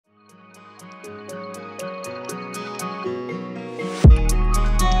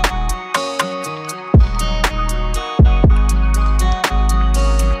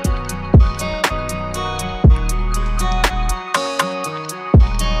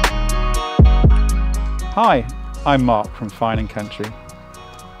Hi, I'm Mark from Fine & Country,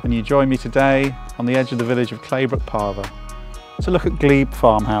 and you join me today on the edge of the village of Claybrooke Parva to look at Glebe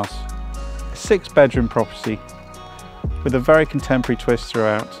Farmhouse, a 6-bedroom property with a very contemporary twist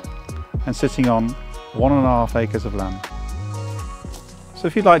throughout and sitting on 1.5 acres of land. So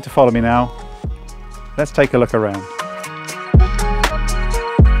if you'd like to follow me now, let's take a look around.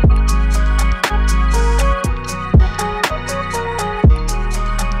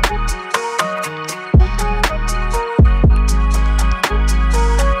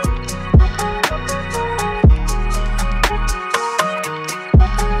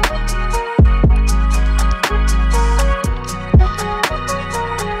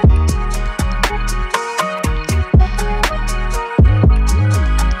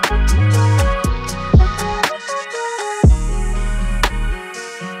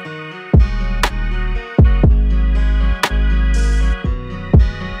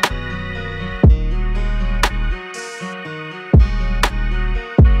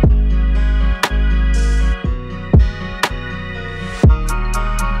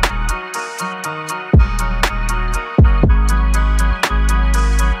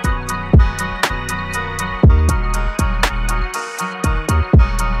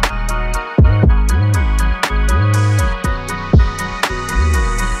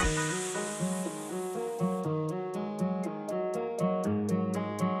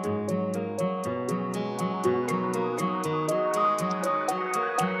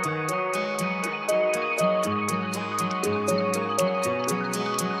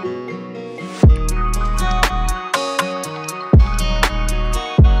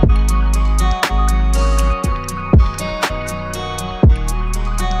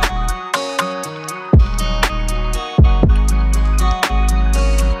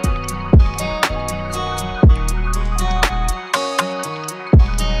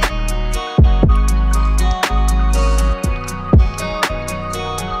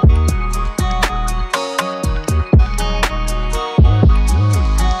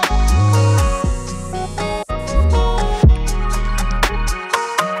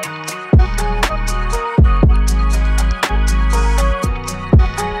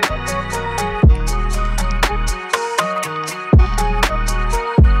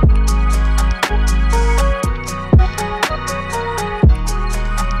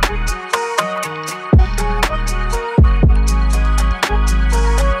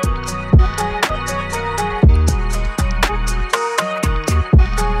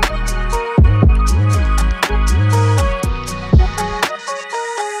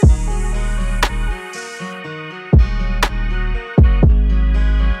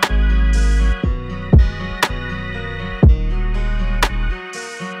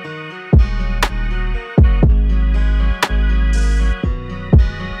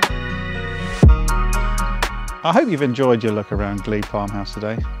 I hope you've enjoyed your look around Glebe Farmhouse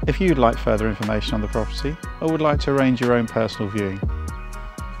today. If you'd like further information on the property or would like to arrange your own personal viewing,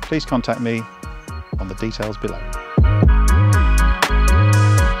 please contact me on the details below.